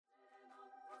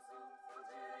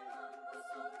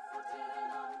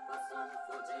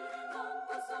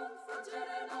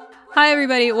Hi,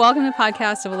 everybody. Welcome to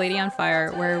Podcast of a Lady on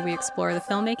Fire, where we explore the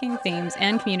filmmaking, themes,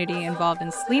 and community involved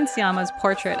in Celine Sciamma's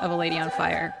Portrait of a Lady on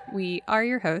Fire. We are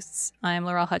your hosts. I'm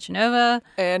Laurel Hutchinova.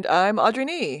 And I'm Audrey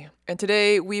Nee. And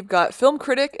today we've got film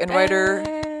critic and writer...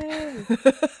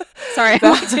 Sorry,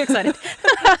 I'm too excited.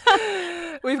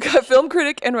 We've got film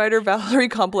critic and writer Valerie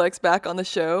Complex back on the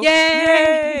show.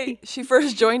 Yay! She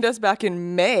first joined us back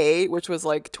in May, which was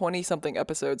like 20-something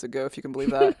episodes ago, if you can believe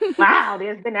that. Wow,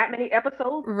 there's been that many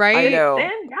episodes? Right? I know.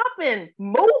 Y'all been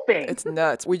moving. It's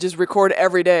nuts. We just record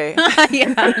every day.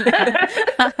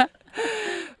 Yeah.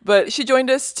 But she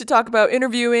joined us to talk about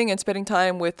interviewing and spending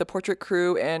time with the Portrait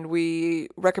crew, and we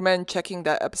recommend checking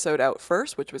that episode out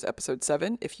first, which was episode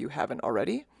 7, if you haven't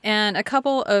already. And a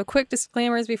couple of quick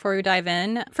disclaimers before we dive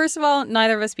in. First of all,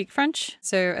 neither of us speak French,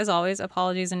 so as always,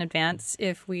 apologies in advance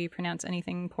if we pronounce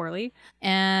anything poorly.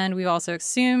 And we've also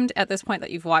assumed at this point that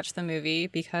you've watched the movie,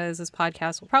 because this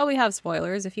podcast will probably have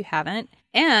spoilers if you haven't.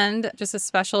 And just a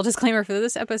special disclaimer for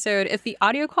this episode, if the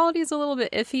audio quality is a little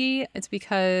bit iffy, it's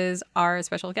because our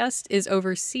special guest is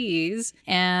overseas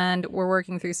and we're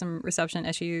working through some reception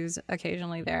issues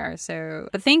occasionally there.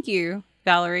 But thank you,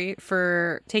 Valerie,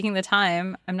 for taking the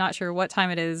time. I'm not sure what time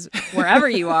it is wherever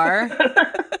you are.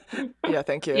 Yeah,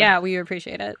 thank you. Yeah, we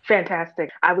appreciate it. Fantastic.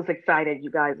 I was excited,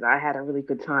 you guys. I had a really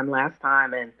good time last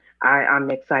time, and I'm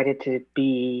excited to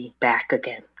be back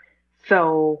again.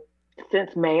 So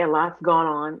since May, a lot's gone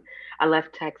on. I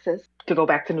left Texas to go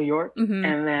back to New York,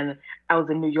 and then I was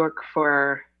in New York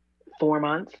for 4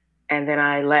 months, and then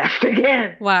I left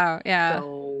again. Wow, yeah.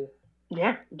 So,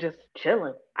 yeah, just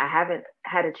chilling. I haven't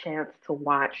had a chance to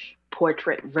watch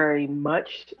Portrait very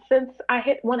much since I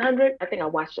hit 100. I think I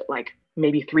watched it like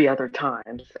maybe 3 other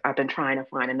times. I've been trying to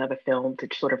find another film to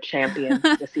sort of champion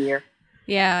this year.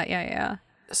 Yeah.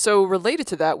 So related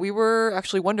to that, we were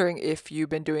actually wondering if you've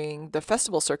been doing the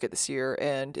festival circuit this year,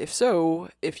 and if so,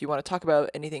 if you want to talk about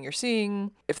anything you're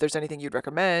seeing, if there's anything you'd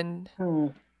recommend.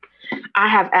 I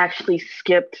have actually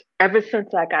skipped ever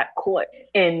since I got caught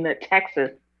in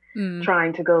Texas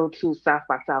trying to go to South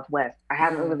by Southwest. I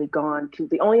haven't really gone to,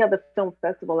 the only other film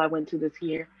festival I went to this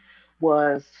year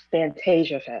was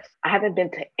Fantasia Fest. I haven't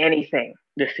been to anything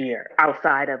this year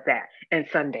outside of that and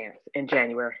Sundance in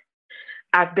January.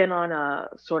 I've been on a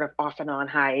sort of off and on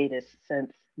hiatus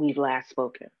since we've last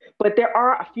spoken. But there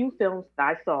are a few films that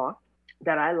I saw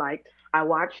that I liked. I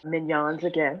watched Mignons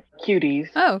again, Cuties.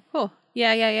 Oh, cool.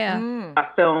 Yeah.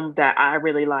 A film that I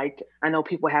really liked. I know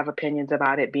people have opinions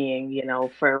about it being,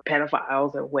 for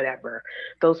pedophiles or whatever.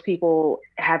 Those people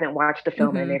haven't watched the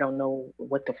film and they don't know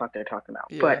what the fuck they're talking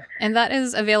about. Yeah. And that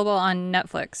is available on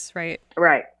Netflix, right?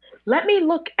 Right. Let me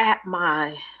look at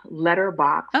my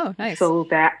letterbox. Oh, nice. So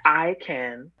that I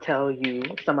can tell you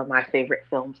some of my favorite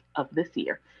films of this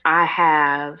year. I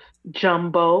have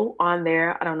Jumbo on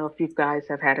there. I don't know if you guys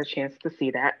have had a chance to see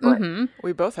that, but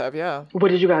We both have, yeah. What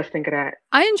did you guys think of that?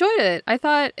 I enjoyed it. I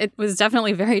thought it was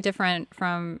definitely very different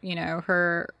from,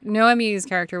 her. Noemi's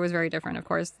character was very different, of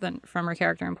course, than from her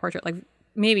character in Portrait. Like,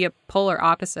 maybe a polar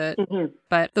opposite.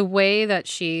 But the way that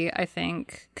she, I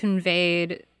think,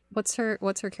 conveyed... What's her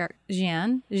character?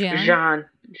 Jean. Yeah.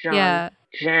 Jean.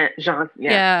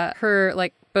 Yeah. Her,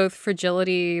 like, both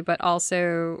fragility, but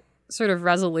also sort of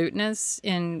resoluteness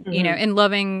in, in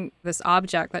loving this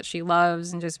object that she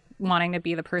loves and just wanting to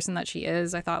be the person that she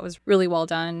is, I thought was really well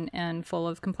done and full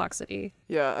of complexity.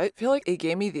 Yeah, I feel like it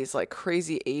gave me these like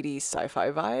crazy 80s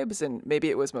sci-fi vibes, and maybe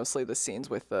it was mostly the scenes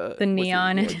with the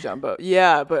neon with the, Jumbo.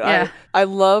 Yeah, but I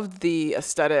loved the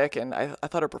aesthetic, and I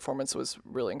thought her performance was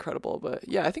really incredible. But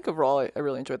yeah, I think overall I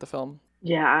really enjoyed the film.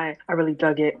 Yeah, I really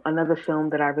dug it. Another film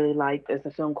that I really liked is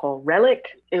a film called Relic.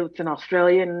 It's an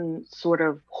Australian sort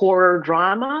of horror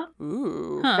drama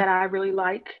that I really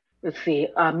like. Let's see,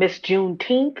 Miss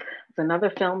Juneteenth is another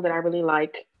film that I really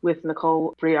like with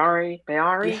Nicole Briari. I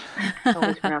always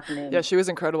pronounce her name. Yeah, she was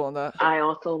incredible in that. I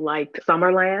also liked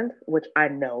Summerland, which I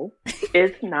know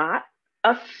is not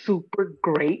a super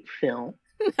great film.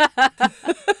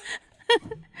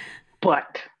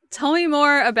 But... Tell me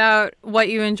more about what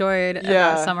you enjoyed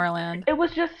about Summerland. It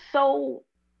was just so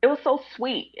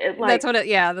sweet. That's what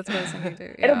I was thinking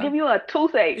too. Yeah. It'll give you a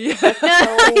toothache. Yeah,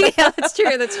 that's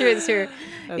true. That's true. That's true.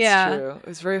 It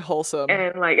was very wholesome. And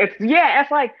it's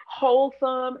like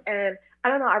wholesome. And I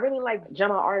don't know, I really like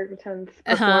Gemma Arterton's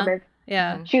performance.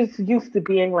 Yeah. She's used to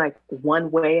being like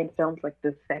one way in films like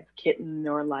The Sex Kitten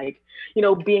or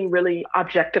being really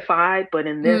objectified. But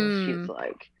in this, she's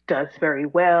does very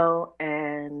well.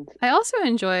 And I also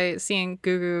enjoy seeing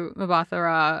Gugu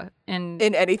Mbatha-Raw in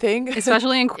anything,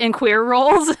 especially in queer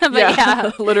roles.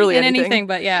 But literally in anything.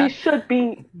 But yeah, she should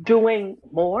be doing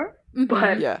more.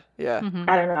 But yeah. I don't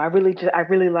know. I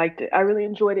really liked it. I really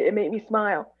enjoyed it. It made me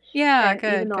smile. Yeah, And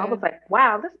good. even though I good. was like,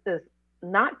 wow, this is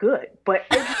not good, but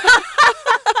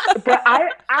I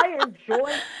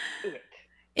enjoyed it.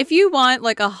 If you want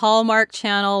like a Hallmark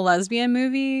Channel lesbian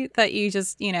movie that you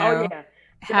just, Oh yeah,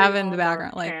 have Very in the Hallmark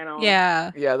background, like, Channel.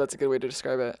 yeah, Yeah, that's a good way to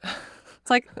describe it. it's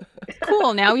like,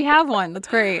 cool, now we have one. That's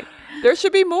great. There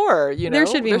should be more, There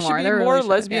should be more. There really should,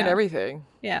 lesbian yeah. everything.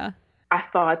 Yeah. I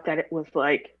thought that it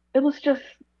was just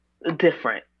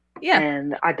different. Yeah.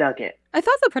 And I dug it. I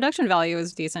thought the production value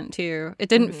was decent too. It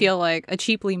didn't feel like a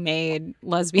cheaply made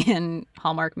lesbian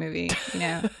Hallmark movie,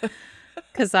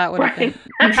 because that would have been,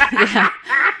 yeah.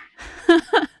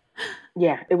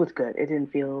 Yeah, it was good. It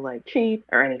didn't feel like cheap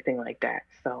or anything like that.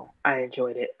 So I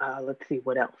enjoyed it. Let's see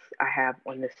what else I have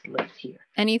on this list here.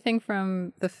 Anything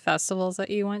from the festivals that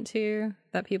you went to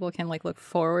that people can like look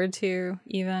forward to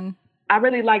even? I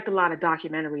really liked a lot of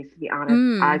documentaries, to be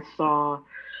honest. I saw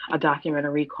a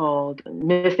documentary called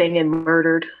Missing and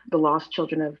Murdered, The Lost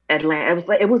Children of Atlanta.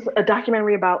 It was a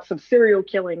documentary about some serial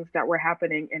killings that were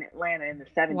happening in Atlanta in the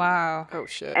 70s. Wow. Oh,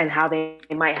 shit. And how they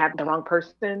might have the wrong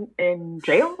person in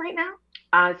jail right now.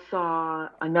 I saw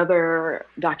another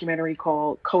documentary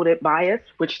called Coded Bias,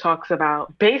 which talks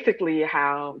about basically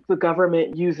how the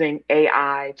government using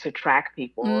AI to track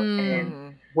people.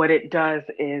 And what it does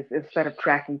is instead of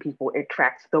tracking people, it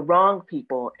tracks the wrong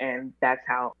people. And that's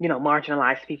how,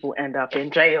 marginalized people end up in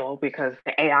jail because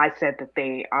the AI said that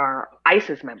they are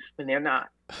ISIS members when they're not.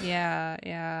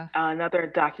 Yeah. Another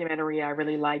documentary I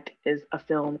really liked is a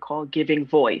film called Giving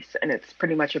Voice. And it's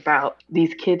pretty much about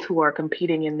these kids who are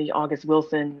competing in the August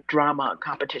Wilson drama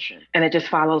competition. And it just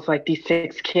follows like these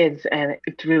 6 kids and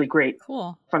it's really great.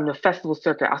 Cool. From the festival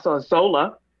circuit, I saw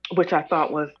Zola, which I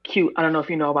thought was cute. I don't know if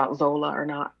you know about Zola or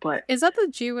not, but is that the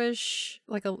Jewish,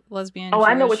 like a lesbian? Oh, Jewish...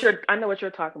 I know what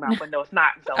you're talking about, but no, it's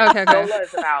not Zola. Okay. Zola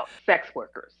is about sex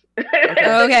workers.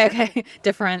 Okay.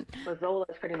 Different. But Zola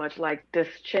is pretty much like this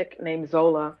chick named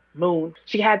Zola Moon.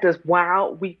 She had this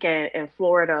wild weekend in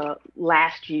Florida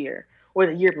last year or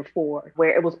the year before,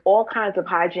 where it was all kinds of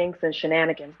hijinks and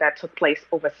shenanigans that took place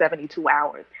over 72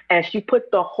 hours. And she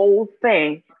put the whole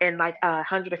thing in like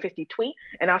 150 tweets.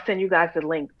 And I'll send you guys the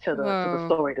link to the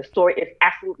story. The story is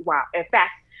absolutely wild. In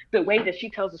fact, the way that she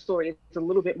tells the story is a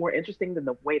little bit more interesting than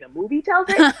the way the movie tells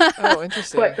it. Oh,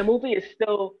 interesting. But the movie is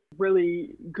still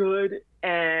really good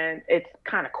and it's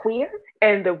kind of queer.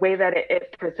 And the way that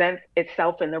it presents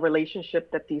itself in the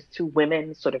relationship that these two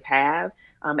women sort of have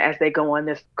as they go on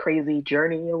this crazy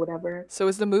journey or whatever. So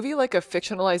is the movie like a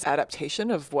fictionalized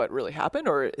adaptation of what really happened,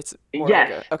 or it's more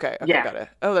yes. like okay, got it.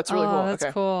 Oh, that's really cool. That's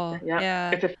cool.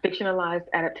 Yeah. It's a fictionalized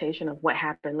adaptation of what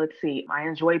happened. Let's see. I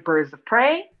enjoy Birds of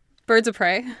Prey. Birds of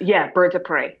Prey? Yeah, Birds of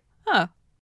Prey. Oh.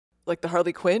 Like the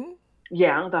Harley Quinn?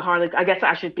 Yeah, the Harley. I guess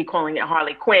I should be calling it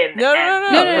Harley Quinn. No.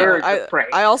 Birds of Prey.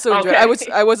 I also enjoyed.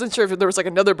 Okay. I wasn't sure if there was like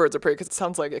another Birds of Prey because it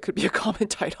sounds like it could be a common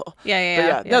title.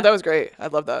 Yeah. No, that was great. I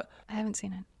love that. I haven't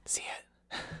seen it. See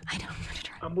it. I know. I'm gonna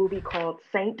try. A movie called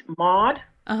Saint Maud.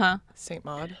 Saint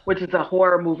Maud. Which is a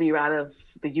horror movie out of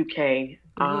the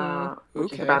UK.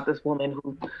 Which is about this woman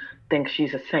who thinks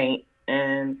she's a saint.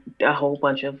 And a whole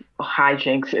bunch of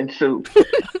hijinks ensue.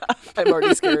 I'm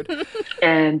already scared.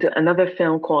 And another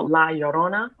film called La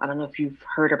Llorona. I don't know if you've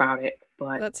heard about it,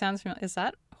 but that sounds familiar. Is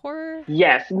that horror?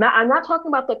 Yes. I'm not talking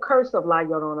about the curse of La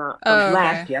Llorona of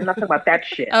last year. I'm not talking about that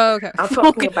shit. Oh, okay. I'm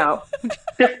talking about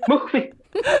this movie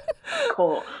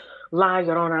called La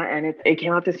Llorona, and it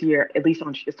came out this year. At least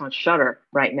it's on Shudder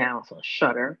right now. It's on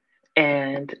Shudder.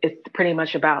 And it's pretty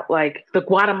much about like the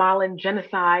Guatemalan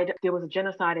genocide. There was a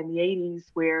genocide in the 80s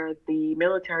where the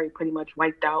military pretty much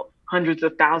wiped out hundreds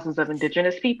of thousands of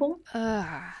indigenous people.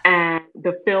 And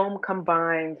the film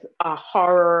combines a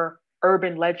horror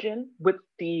urban legend with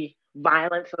the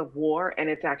violence of war, and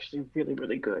it's actually really,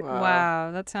 really good.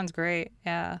 Wow, that sounds great.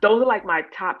 Yeah. Those are like my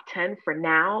top 10 for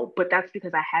now, but that's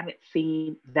because I haven't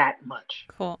seen that much.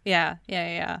 Cool. Yeah.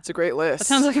 It's a great list. That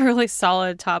sounds like a really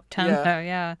solid top 10 though,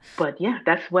 yeah. But yeah,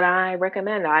 that's what I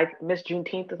recommend. Miss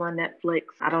Juneteenth is on Netflix.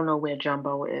 I don't know where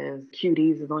Jumbo is.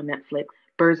 Cuties is on Netflix.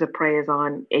 Birds of Prey is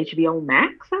on HBO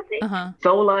Max, I think.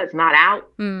 Zola is not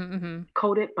out.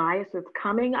 Coded Bias is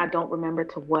coming. I don't remember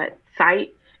to what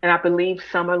site. And I believe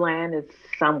Summerland is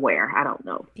somewhere. I don't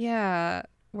know. Yeah.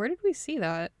 Where did we see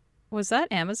that? Was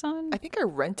that Amazon? I think I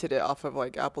rented it off of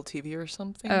like Apple TV or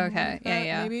something. Okay. Like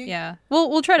that, maybe? Yeah.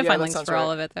 We'll try to find links for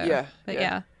all of it though. Yeah. But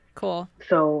yeah. Cool.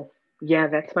 So yeah,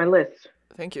 that's my list.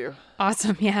 Thank you.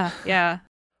 Awesome. Yeah.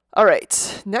 All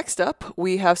right. Next up,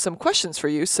 we have some questions for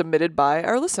you submitted by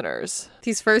our listeners.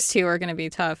 These first two are going to be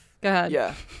tough. Go ahead.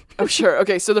 Yeah. Oh, sure.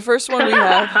 Okay, so the first one we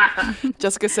have,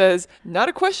 Jessica says, not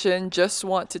a question, just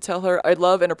want to tell her I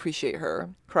love and appreciate her.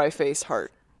 Cry face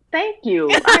heart. Thank you.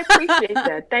 I appreciate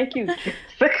that. Thank you,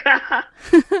 Jessica.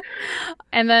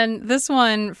 And then this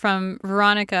one from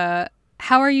Veronica,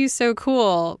 how are you so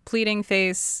cool? Pleading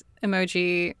face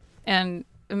emoji and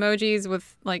emojis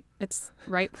with like it's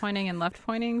right pointing and left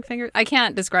pointing fingers. I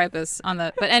can't describe this on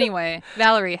the, but anyway,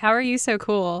 Valerie, how are you so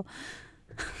cool?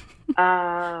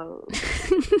 I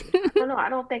don't know. I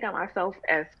don't think of myself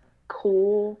as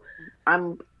cool.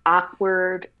 I'm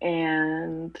awkward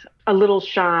and a little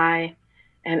shy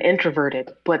and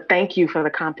introverted, but thank you for the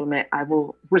compliment. I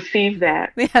will receive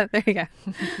that. Yeah, there you go.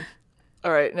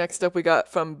 All right, next up we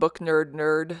got from Book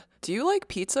Nerd. Do you like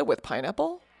pizza with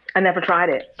pineapple? I never tried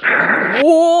it.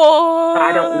 What?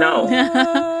 I don't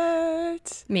know.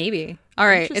 Maybe. All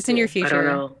right, it's in your future. I don't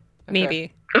know.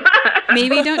 Maybe.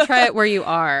 Maybe don't try it where you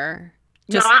are.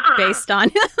 Just based on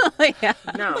yeah.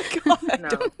 No. No.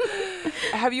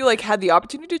 Have you like had the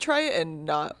opportunity to try it and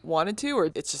not wanted to, or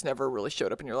it's just never really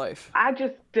showed up in your life? I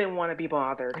just didn't want to be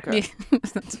bothered. Okay.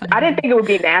 That's fine. I didn't think it would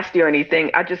be nasty or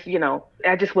anything. I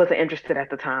just wasn't interested at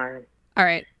the time. All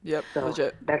right. Yep, So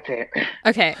legit. that's it.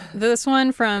 Okay. This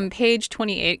one from Page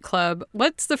 28 Club.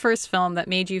 What's the first film that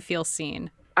made you feel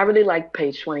seen? I really like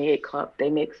Page 28 Club. They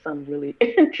make some really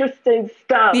interesting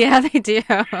stuff Yeah, they do.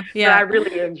 that I Yeah.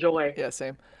 really enjoy. Yeah,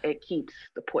 same. It keeps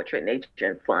the portrait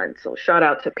nature fun. So shout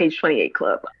out to Page 28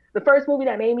 Club. The first movie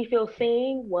that made me feel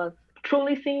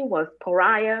truly seen was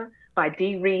Pariah by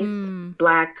Dee Reese.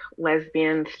 Black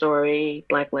lesbian story.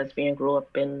 Black lesbian grew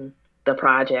up in the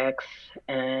projects,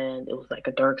 and it was like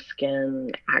a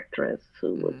dark-skinned actress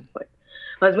who was like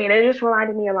lesbian. It just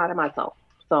reminded me a lot of myself.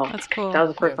 So That's cool. that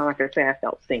was the first time I could say I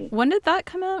felt seen. When did that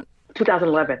come out?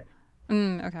 2011.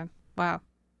 Okay. Wow.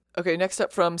 Okay, next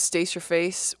up from Stace Your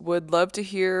Face. Would love to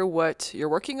hear what you're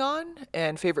working on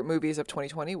and favorite movies of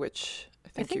 2020, which I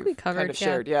think you we covered, kind of yeah.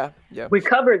 shared. Yeah. We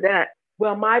covered that.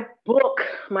 Well, my book,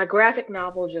 my graphic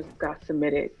novel just got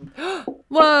submitted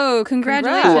Whoa, to a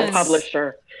congratulations.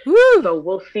 publisher. Woo! So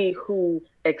we'll see who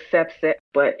accepts it.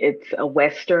 But it's a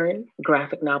Western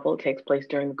graphic novel. It takes place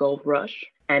during the Gold Rush.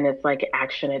 And it's like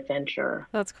action adventure.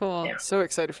 That's cool. Yeah. So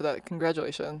excited for that.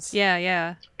 Congratulations. Yeah,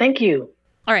 yeah. Thank you.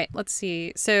 All right, let's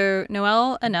see. So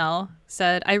Noelle Anel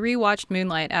said, I rewatched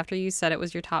Moonlight after you said it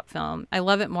was your top film. I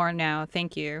love it more now.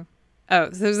 Thank you. Oh,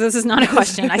 so this is not a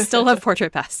question. I still love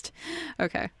Portrait best.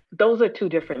 Okay. Those are two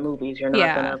different movies. You're not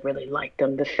Yeah. going to really like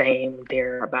them the same.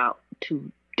 They're about two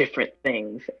different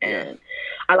things. And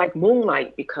I like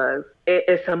Moonlight because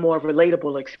it's a more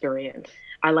relatable experience.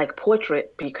 I like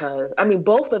Portrait because,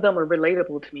 both of them are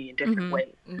relatable to me in different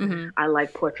ways. I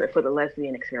like Portrait for the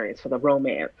lesbian experience, for the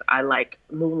romance. I like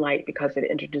Moonlight because it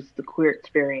introduced the queer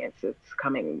experiences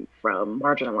coming from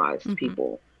marginalized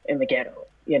people in the ghetto,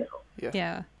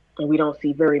 Yeah. And we don't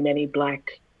see very many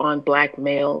black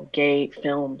male gay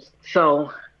films.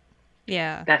 So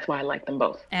Yeah. that's why I like them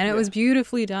both. And it was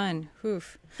beautifully done.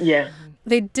 Oof. Yeah.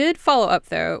 They did follow up,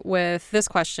 though, with this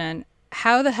question.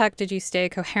 How the heck did you stay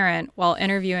coherent while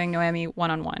interviewing Noemi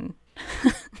one-on-one?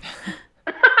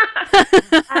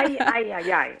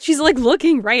 Aye. She's like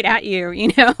looking right at you,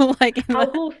 like.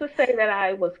 Who's to say that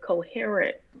I was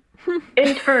coherent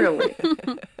internally?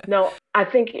 No, I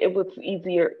think it was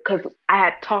easier because I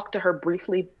had talked to her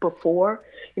briefly before,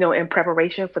 in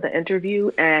preparation for the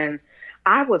interview, and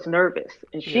I was nervous,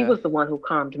 and she was the one who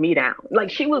calmed me down. Like,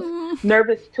 she was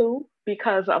nervous too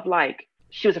because of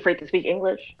she was afraid to speak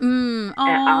English, and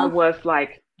I was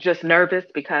just nervous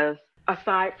because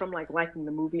aside from liking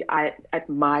the movie, I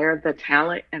admire the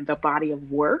talent and the body of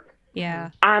work. Yeah.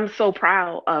 I'm so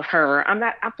proud of her.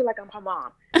 I feel like I'm her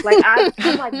mom.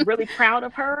 I'm really proud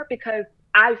of her because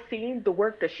I've seen the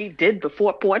work that she did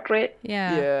before Portrait.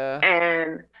 Yeah. Yeah.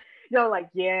 And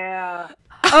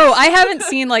Oh, I haven't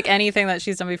seen anything that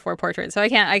she's done before Portrait, so I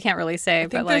can't really say. I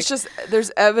think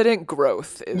there's evident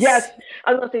growth. Yes,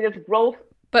 I was gonna say there's growth.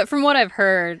 But from what I've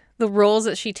heard, the roles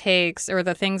that she takes or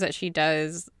the things that she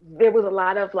does, there was a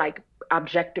lot of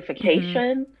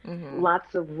objectification,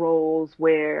 lots of roles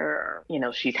where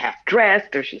she's half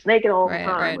dressed or she's naked all the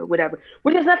time or whatever.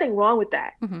 Well, there's nothing wrong with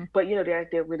that, but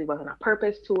there really wasn't a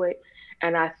purpose to it.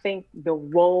 And I think the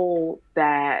role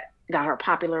that got her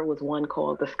popular was one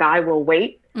called The Sky Will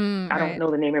Wait. I don't know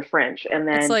the name in French. And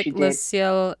then it's she did Le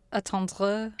Ciel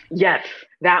Attendre. Yes,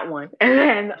 that one. And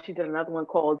then she did another one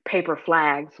called Paper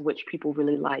Flags, which people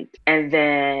really liked. And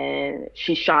then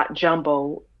she shot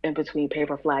Jumbo in between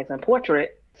Paper Flags and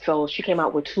Portrait. So she came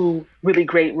out with two really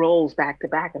great roles back to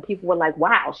back. And people were like,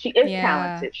 wow, she is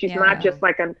talented. She's not just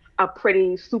a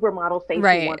pretty supermodel face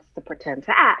who wants to pretend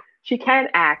to act. she can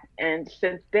act, and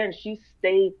since then she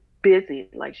stayed busy.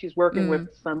 Like she's working with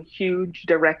some huge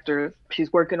directors.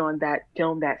 She's working on that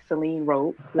film that Celine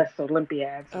wrote, Les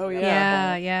Olympiads. Oh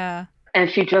yeah. Yeah. And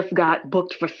she just got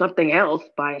booked for something else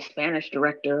by a Spanish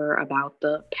director about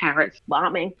the Paris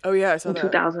bombing. Oh yeah, I saw in that.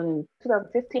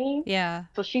 2015. Yeah.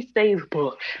 So she stays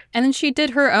booked. And then she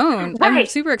did her own. Right. I'm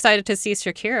super excited to see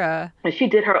Shakira. And she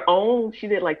did her own. She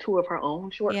did like 2 of her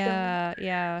own short films.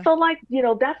 Yeah. So like,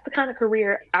 that's the kind of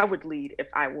career I would lead if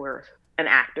I were an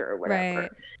actor or whatever.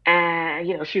 Right. And,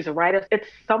 she's a writer. It's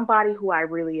somebody who I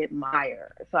really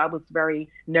admire. So I was very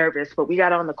nervous, but we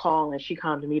got on the call and she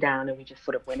calmed me down and we just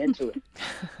sort of went into it.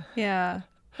 Yeah.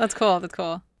 That's cool.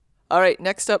 All right,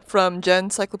 next up from Jen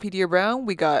Cyclopedia Brown,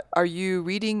 we got, are you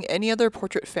reading any other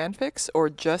portrait fanfics or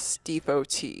just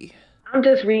Devotee? I'm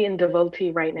just reading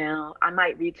Devotee right now. I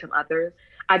might read some others.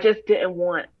 I just didn't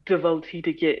want Devotee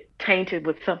to get tainted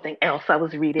with something else I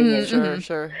was reading.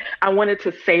 Sure. I wanted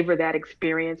to savor that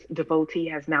experience. Devotee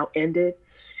has now ended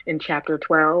in chapter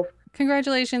 12.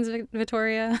 Congratulations,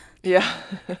 Victoria. Yeah.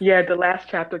 Yeah, the last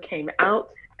chapter came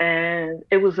out and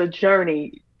it was a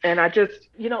journey. And I just,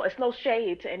 it's no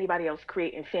shade to anybody else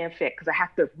creating fanfic because I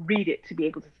have to read it to be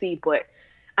able to see. But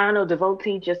I don't know,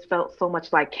 Devotee just felt so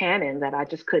much like canon that I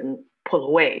just couldn't pull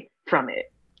away from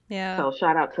it. Yeah. So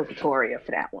shout out to Victoria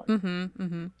for that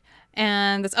one.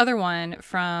 And this other one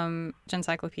from Jen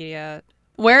Cyclopedia.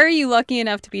 Where are you lucky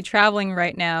enough to be traveling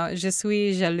right now? Je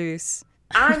suis jalouse.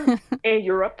 I'm in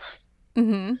Europe.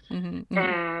 And,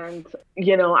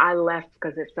 I left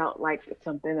because it felt like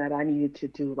something that I needed to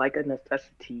do, like a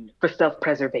necessity for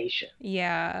self-preservation.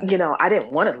 Yeah. I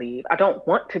didn't want to leave. I don't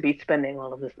want to be spending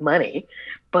all of this money,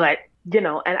 but, and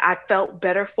I felt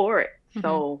better for it.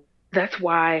 So that's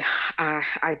why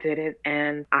I did it.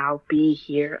 And I'll be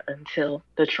here until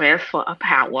the transfer of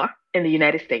power in the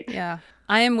United States. Yeah.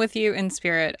 I am with you in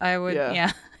spirit. I would,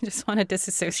 I just want to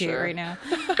disassociate right now.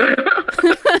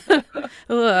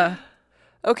 Ugh.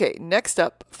 Okay, next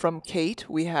up from Kate,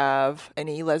 we have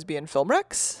any lesbian film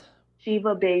recs?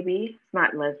 Shiva Baby, it's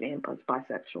not lesbian, but it's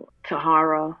bisexual.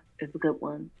 Tahara is a good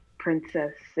one.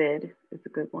 Princess Sid is a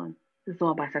good one. This is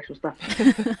all bisexual stuff.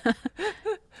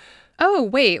 Oh,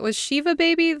 wait, was Shiva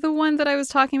Baby the one that I was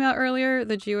talking about earlier?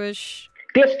 The Jewish...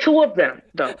 There's 2 of them,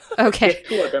 though. Okay. There's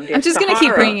 2 of them. I'm just going to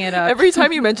keep bringing it up. Every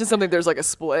time you mention something, there's like a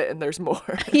split and there's more.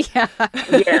 Yeah.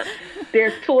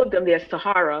 There's 2 of them. There's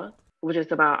Tahara, which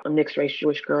is about a mixed race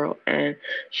Jewish girl, and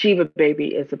Shiva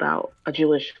Baby is about a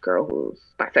Jewish girl who's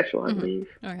bisexual, I believe.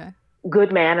 Okay.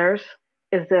 Good Manners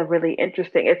is a really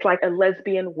interesting. It's like a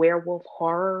lesbian werewolf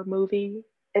horror movie.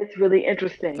 It's really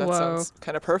interesting. That sounds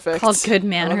kind of perfect. Called Good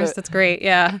Manners. That's great.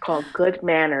 Yeah. Called Good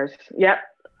Manners. Yep.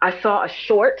 I saw a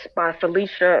short by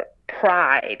Felicia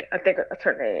Pride. I think that's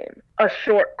her name. A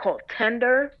short called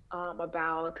Tender,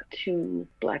 about 2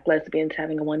 Black lesbians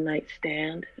having a one-night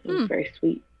stand. It was a very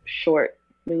sweet, short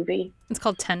movie. It's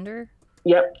called Tender?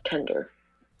 Yep, Tender.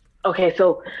 Okay,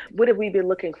 so what have we been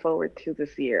looking forward to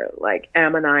this year? Like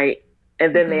Ammonite,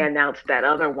 and then they announced that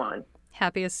other one.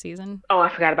 Happiest Season. Oh, I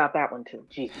forgot about that one too.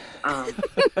 Jesus. I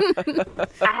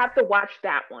have to watch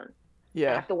that one.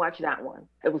 Yeah. I have to watch that one.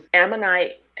 It was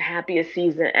Ammonite, Happiest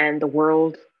Season, and The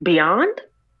World Beyond.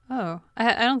 Oh,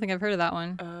 I don't think I've heard of that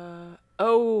one.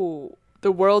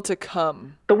 The World to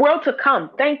Come. The World to Come.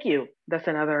 Thank you. That's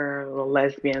another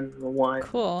lesbian one.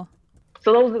 Cool.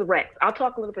 So those are the recs. I'll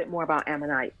talk a little bit more about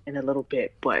Ammonite in a little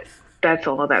bit, but that's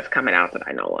all that's coming out that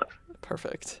I know of.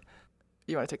 Perfect.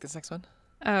 You want to take this next one?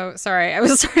 Oh, sorry. I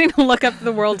was starting to look up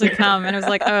The World to Come, and I was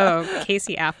like, oh,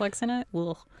 Casey Affleck's in it?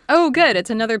 Ugh. Oh, good. It's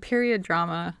another period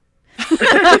drama.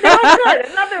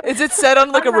 Is it set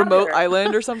on like a remote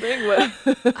island or something? What?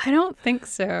 I don't think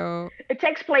so. It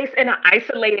takes place in an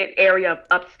isolated area of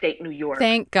upstate New York.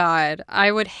 Thank God.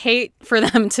 I would hate for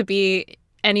them to be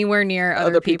anywhere near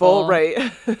other people, right?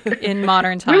 In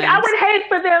modern times. I would hate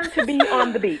for them to be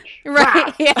on the beach. Right.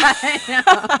 Wow. Yeah,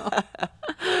 I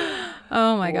know.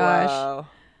 Oh my gosh. Wow.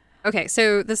 Okay,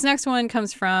 so this next one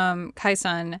comes from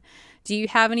Kai-sun. Do you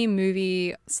have any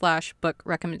movie/book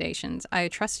recommendations? I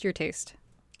trust your taste.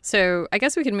 So I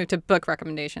guess we can move to book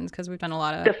recommendations because we've done a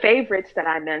lot of... The favorites that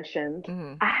I mentioned,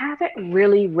 I haven't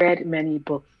really read many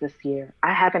books this year.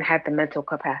 I haven't had the mental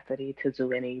capacity to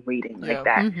do any reading like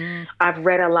that. I've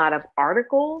read a lot of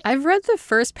articles. I've read the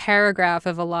first paragraph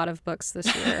of a lot of books this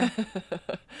year.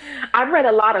 I've read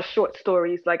a lot of short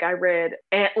stories. Like I read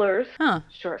Antlers,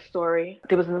 short story.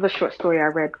 There was another short story I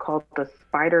read called The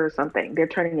Spider or something. They're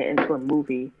turning it into a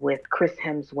movie with Chris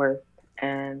Hemsworth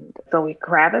and Zoe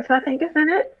Kravitz, I think, is in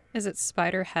it. Is it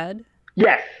Spiderhead?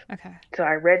 Yes. Okay. So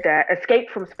I read that. Escape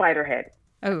from Spiderhead.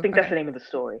 Oh, I think that's the name of the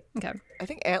story. Okay. I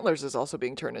think Antlers is also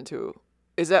being turned into.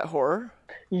 Is that horror?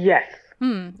 Yes.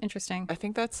 Interesting. I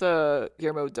think that's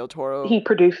Guillermo del Toro. He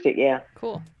produced it, yeah.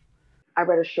 Cool. I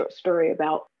read a short story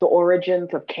about the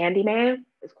origins of Candyman.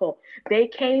 It's called They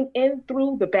Came In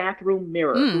Through the Bathroom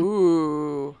Mirror.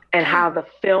 Ooh. And how the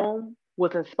film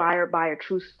was inspired by a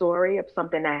true story of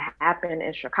something that happened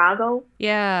in Chicago.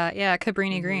 Yeah,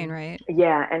 Cabrini Green, right?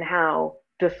 Yeah, and how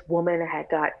this woman had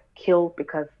got killed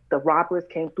because the robbers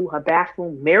came through her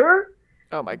bathroom mirror.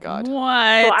 Oh my God. What?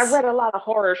 So I read a lot of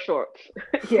horror shorts.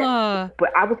 Yeah.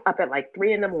 But I was up at like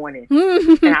 3 a.m. and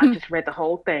I just read the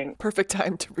whole thing. Perfect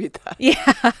time to read that. Yeah.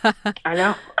 I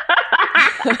know.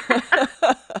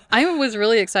 I was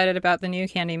really excited about the new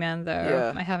Candyman, though.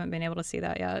 Yeah. I haven't been able to see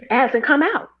that yet. It hasn't come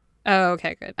out. Oh,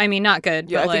 okay, good. I mean, not good.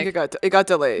 Yeah, but I think it got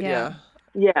delayed. Yeah.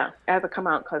 Yeah, it hasn't come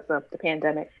out because of the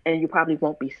pandemic, and you probably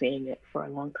won't be seeing it for a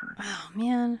long time. Oh,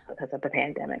 man. Because of the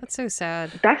pandemic. That's so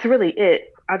sad. That's really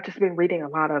it. I've just been reading a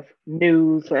lot of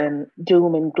news and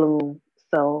doom and gloom,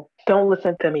 so don't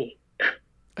listen to me.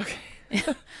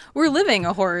 Okay. We're living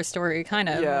a horror story, kind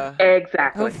of. Yeah.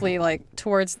 Exactly. Hopefully, like,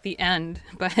 towards the end,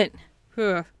 but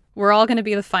we're all going to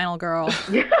be the final girl.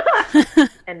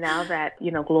 And now that,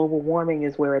 global warming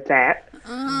is where it's at,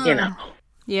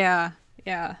 Yeah.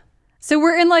 So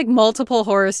we're in, like, multiple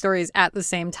horror stories at the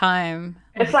same time.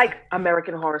 It's like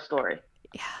American Horror Story.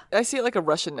 Yeah. I see it like a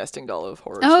Russian nesting doll of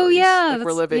horror Oh, stories. yeah. Like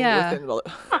we're living within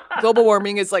global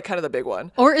warming is like kind of the big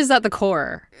one. Or is that the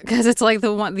core? Because it's like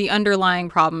the underlying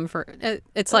problem for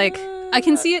it's like I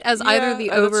can see it as either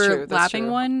the overlapping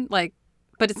one, like,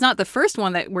 but it's not the first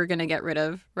one that we're gonna get rid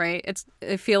of, right?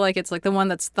 I feel like it's like the one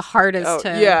that's the hardest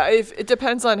to. Yeah, it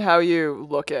depends on how you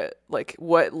look at like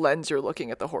what lens you're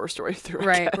looking at the horror story through.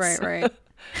 Right.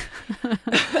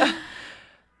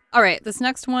 All right, this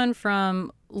next one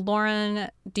from Lauren.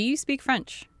 Do you speak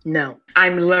French? No,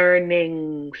 I'm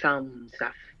learning some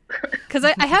stuff. Because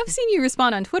I have seen you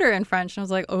respond on Twitter in French, and I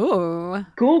was like, oh.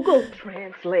 Google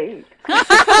Translate.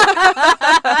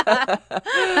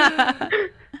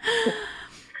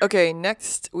 Okay,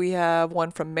 next we have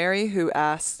one from Mary who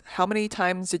asks, how many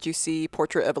times did you see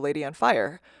Portrait of a Lady on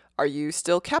Fire? Are you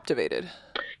still captivated?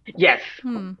 Yes.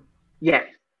 Yes.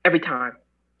 Every time.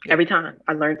 Every time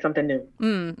I learned something new.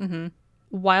 Mm-hmm.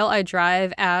 While I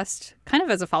Drive asked, kind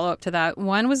of as a follow-up to that,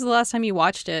 when was the last time you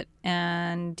watched it,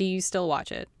 and do you still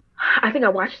watch it? I think I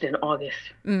watched it in August,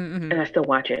 and I still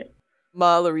watch it.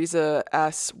 Ma Larisa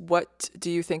asks, what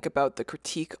do you think about the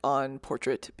critique on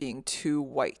Portrait being too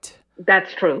white?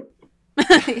 That's true.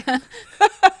 I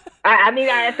mean,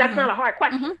 that's not a hard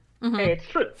question. It's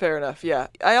true. Fair enough, yeah.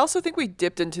 I also think we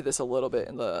dipped into this a little bit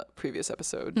in the previous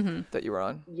episode that you were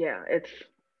on. Yeah, it's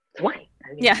white.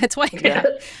 I mean, yeah, it's white. Yeah.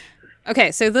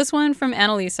 Okay, so this one from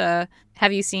Annalisa.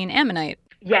 Have you seen Ammonite?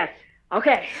 Yes.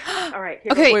 Okay. All right.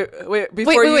 Okay. Wait.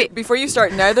 Before you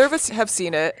start, neither of us have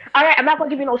seen it. All right. I'm not going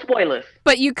to give you no spoilers.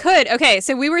 But you could. Okay,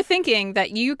 so we were thinking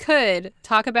that you could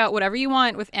talk about whatever you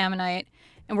want with Ammonite,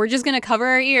 and we're just going to cover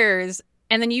our ears,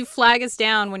 and then you flag us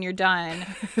down when you're done,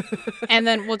 and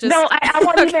then we'll just. No, I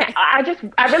want to.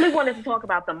 I really wanted to talk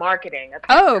about the marketing.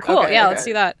 Oh, cool. Okay, let's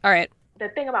do that. All right. The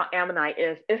thing about Ammonite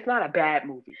is it's not a bad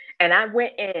movie, and I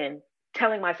went in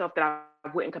telling myself that I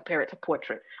wouldn't compare it to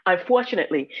Portrait.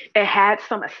 Unfortunately, it had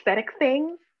some aesthetic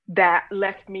things that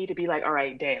left me to be like, all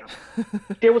right, damn.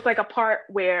 There was like a part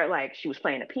where like she was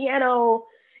playing the piano,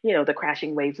 the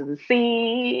crashing waves of the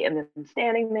sea, and then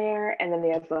standing there, and then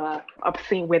there's a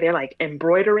scene where they're like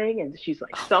embroidering and she's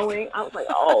like sewing. I was like,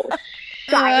 oh,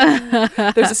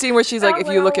 shit. There's a scene where she's like, if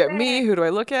you look at me, who do I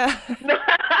look at?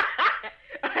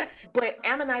 But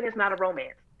Ammonite is not a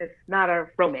romance. It's not a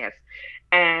romance.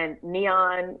 And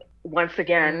Neon, once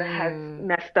again, has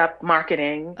messed up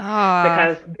marketing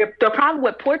because the problem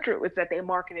with Portrait was that they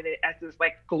marketed it as this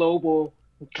like global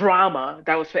drama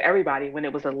that was for everybody when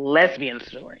it was a lesbian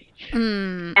story.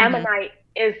 Ammonite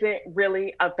isn't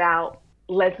really about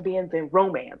lesbians and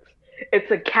romance.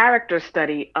 It's a character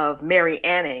study of Mary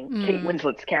Anning, Kate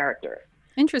Winslet's character.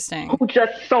 Interesting. Who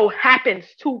just so happens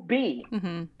to be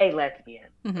a lesbian.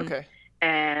 Okay.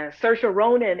 And Saoirse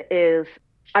Ronan is,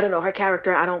 I don't know, her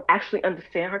character, I don't actually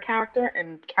understand her character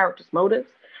and character's motives.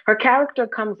 Her character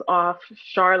comes off,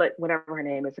 Charlotte, whatever her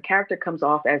name is, the character comes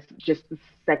off as just a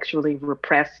sexually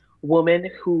repressed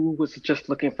woman who was just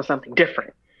looking for something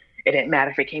different. It didn't matter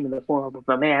if it came in the form of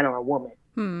a man or a woman.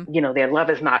 Their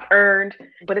love is not earned,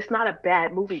 but it's not a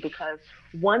bad movie because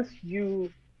once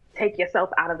you take yourself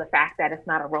out of the fact that it's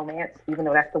not a romance, even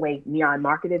though that's the way Neon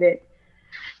marketed it,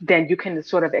 then you can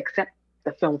sort of accept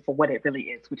the film for what it really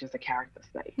is, which is a character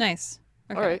study. Nice.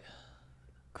 Okay. All right.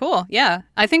 Cool. Yeah.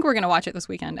 I think we're going to watch it this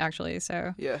weekend, actually.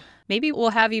 So Yeah. maybe we'll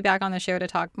have you back on the show to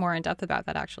talk more in depth about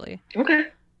that, actually. Okay.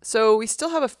 So we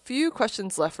still have a few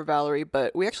questions left for Valerie,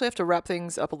 but we actually have to wrap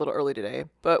things up a little early today.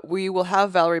 But we will have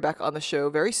Valerie back on the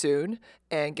show very soon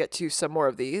and get to some more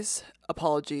of these.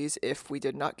 Apologies if we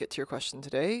did not get to your question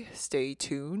today. Stay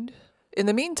tuned. In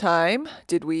the meantime,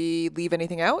 did we leave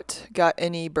anything out? Got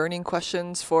any burning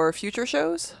questions for future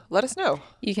shows? Let us know.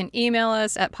 You can email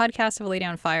us at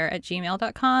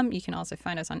podcastofaladyonfire@gmail.com. You can also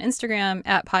find us on Instagram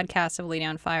at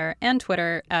podcastofaladyonfire and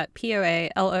Twitter at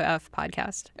POALOF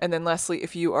podcast. And then lastly,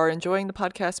 if you are enjoying the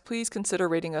podcast, please consider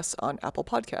rating us on Apple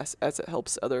Podcasts as it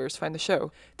helps others find the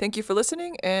show. Thank you for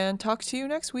listening and talk to you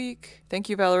next week. Thank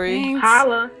you, Valerie. Thanks.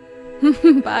 Holla.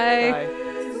 Bye. Bye.